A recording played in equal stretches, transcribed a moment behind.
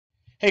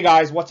Hey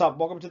guys, what's up?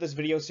 Welcome to this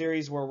video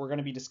series where we're going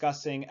to be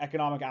discussing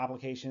economic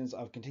applications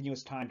of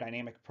continuous time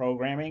dynamic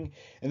programming.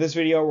 In this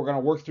video, we're going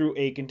to work through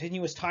a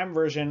continuous time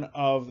version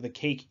of the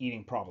cake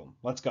eating problem.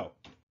 Let's go.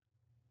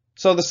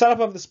 So the setup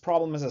of this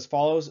problem is as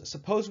follows.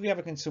 Suppose we have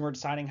a consumer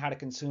deciding how to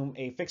consume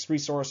a fixed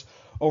resource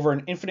over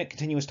an infinite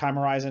continuous time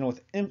horizon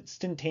with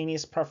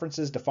instantaneous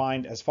preferences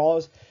defined as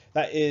follows.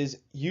 That is,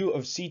 u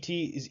of ct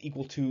is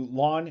equal to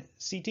ln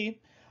ct.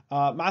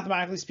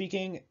 Mathematically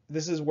speaking,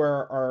 this is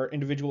where our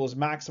individual is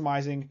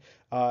maximizing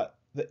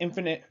the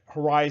infinite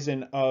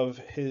horizon of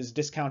his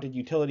discounted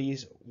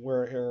utilities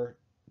where her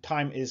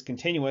time is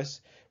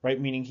continuous, right?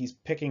 Meaning he's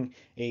picking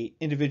a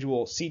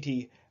individual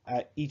CT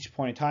at each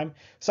point in time,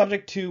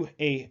 subject to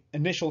a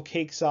initial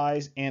cake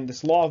size and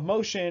this law of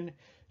motion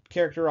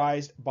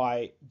characterized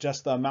by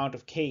just the amount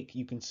of cake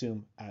you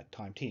consume at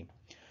time t.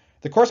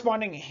 The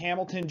corresponding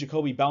Hamilton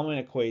Jacobi Bellman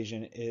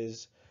equation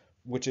is,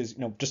 which is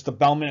just the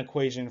Bellman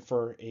equation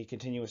for a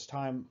continuous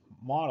time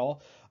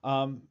model,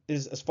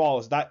 is as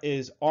follows. That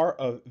is R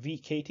of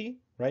VKT,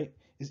 right,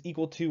 is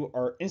equal to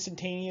our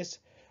instantaneous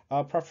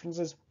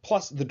preferences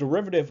plus the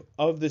derivative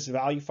of this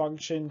value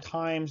function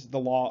times the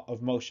law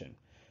of motion.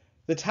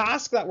 The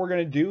task that we're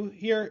going to do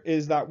here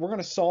is that we're going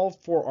to solve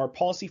for our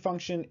policy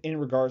function in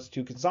regards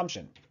to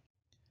consumption.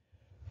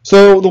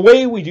 So the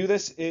way we do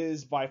this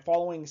is by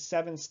following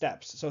 7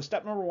 steps. So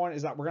step number 1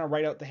 is that we're going to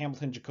write out the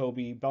Hamilton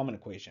Jacobi Bellman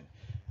equation.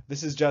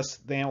 This is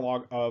just the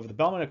analog of the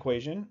Bellman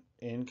equation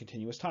in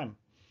continuous time.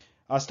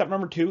 Step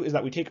number 2 is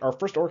that we take our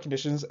first order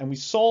conditions and we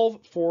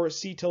solve for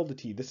c tilde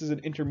t. This is an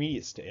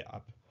intermediate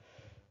step.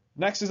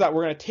 Next is that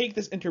we're going to take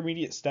this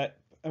intermediate step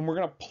and we're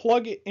going to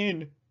plug it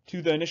in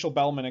to the initial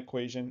Bellman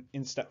equation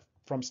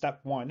from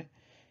step 1.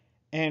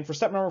 And for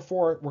step number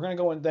 4, we're going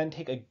to go and then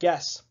take a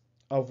guess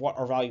of what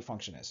our value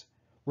function is.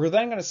 We're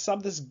then going to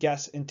sub this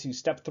guess into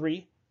step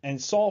 3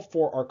 and solve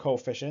for our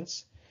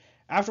coefficients.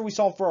 After we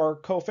solve for our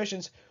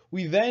coefficients,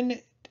 we then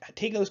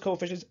take those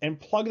coefficients and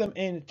plug them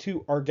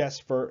into our guess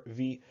for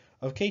v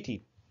of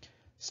kt.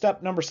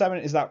 Step number 7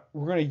 is that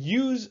we're going to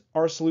use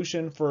our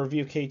solution for v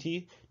of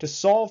kt to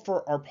solve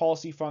for our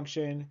policy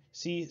function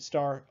c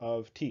star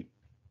of t.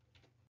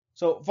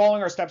 So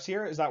following our steps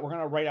here is that we're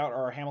going to write out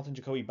our Hamilton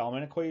Jacobi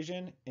Bellman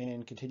equation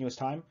in continuous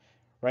time,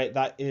 right?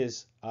 That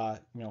is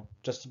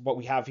just what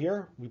we have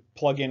here. We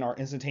plug in our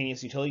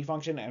instantaneous utility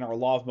function and our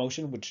law of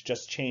motion, which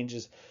just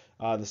changes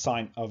the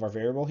sign of our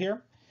variable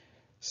here.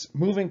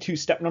 Moving to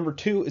step number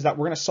 2 is that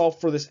we're going to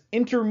solve for this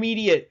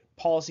intermediate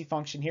policy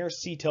function here,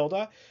 c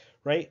tilde,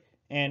 right?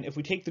 And if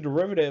we take the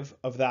derivative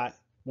of that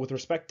with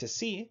respect to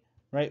c,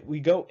 right,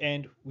 we go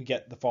and we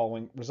get the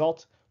following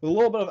result. With a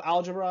little bit of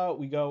algebra,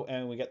 we go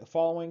and we get the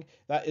following.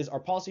 That is, our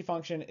policy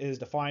function is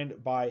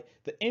defined by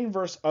the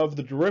inverse of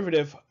the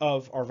derivative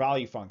of our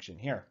value function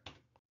here.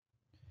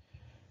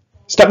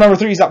 Step number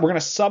 3 is that we're going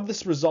to sub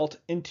this result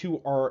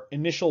into our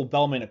initial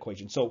Bellman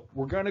equation. So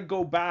we're going to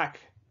go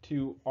back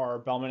to our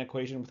Bellman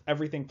equation with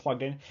everything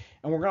plugged in,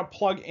 and we're going to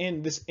plug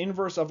in this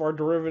inverse of our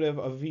derivative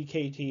of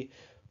vkt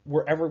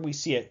wherever we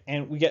see it,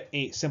 and we get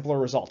a simpler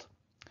result.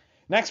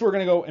 Next, we're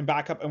going to go and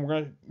back up and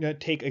we're going to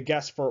take a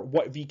guess for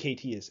what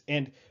vkt is.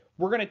 And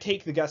we're going to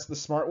take the guess the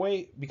smart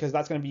way because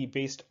that's going to be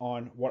based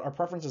on what our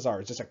preferences are.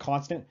 It's just a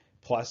constant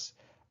plus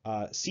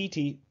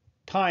ct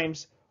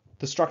times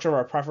the structure of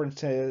our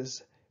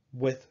preferences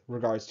with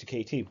regards to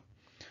kt.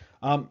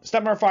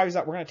 Step number 5 is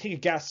that we're going to take a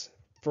guess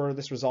for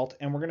this result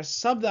and we're going to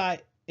sub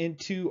that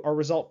into our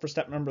result for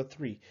step number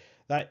 3.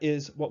 That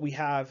is what we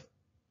have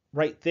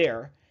right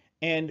there.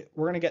 And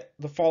we're going to get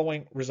the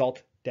following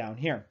result down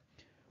here.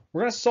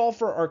 We're going to solve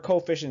for our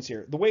coefficients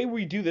here. The way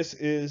we do this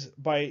is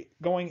by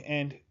going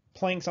and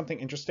playing something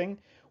interesting.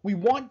 We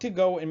want to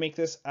go and make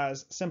this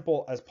as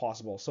simple as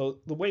possible. So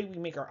the way we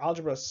make our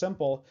algebra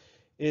simple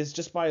is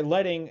just by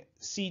letting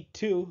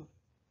C2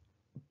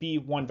 be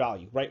one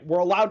value, right? We're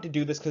allowed to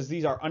do this because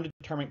these are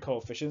undetermined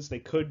coefficients. They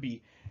could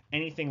be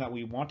anything that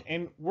we want,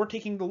 and we're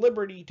taking the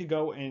liberty to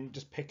go and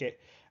just pick it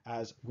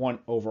as 1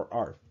 over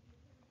r.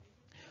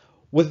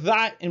 With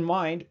that in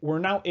mind, we're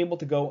now able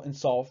to go and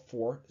solve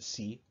for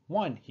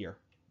C1 here.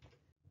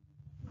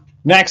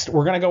 Next,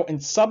 we're going to go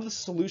and sub the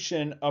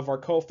solution of our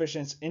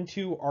coefficients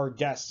into our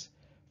guess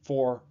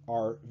for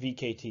our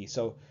vkt.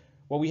 So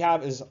what we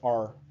have is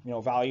our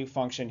value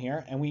function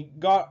here, and we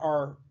got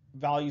our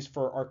values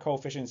for our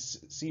coefficients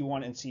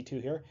C1 and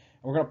C2 here, and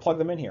we're going to plug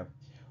them in here.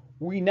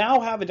 We now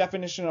have a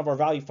definition of our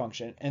value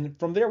function, and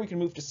from there we can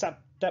move to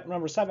step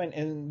number 7,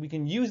 and we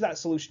can use that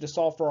solution to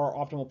solve for our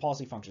optimal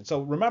policy function.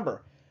 So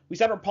remember, we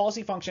said our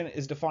policy function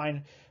is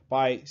defined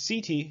by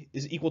ct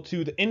is equal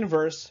to the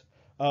inverse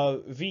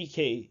of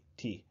vkt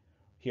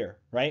here,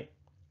 right?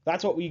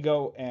 That's what we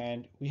go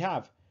and we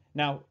have.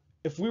 Now,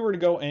 if we were to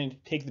go and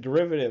take the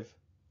derivative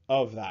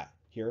of that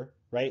here,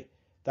 right,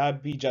 that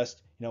would be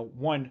just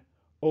 1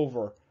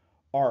 over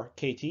r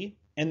kt,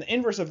 and the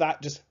inverse of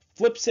that just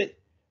flips it,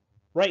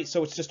 right?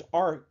 So it's just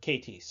r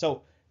kt.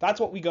 So that's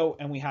what we go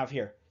and we have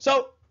here.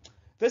 So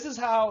this is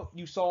how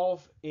you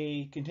solve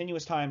a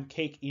continuous time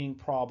cake eating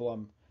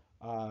problem,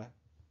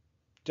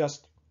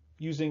 just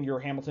using your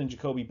Hamilton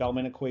Jacobi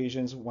Bellman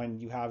equations when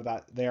you have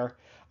that there.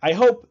 I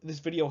hope this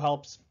video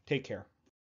helps. Take care.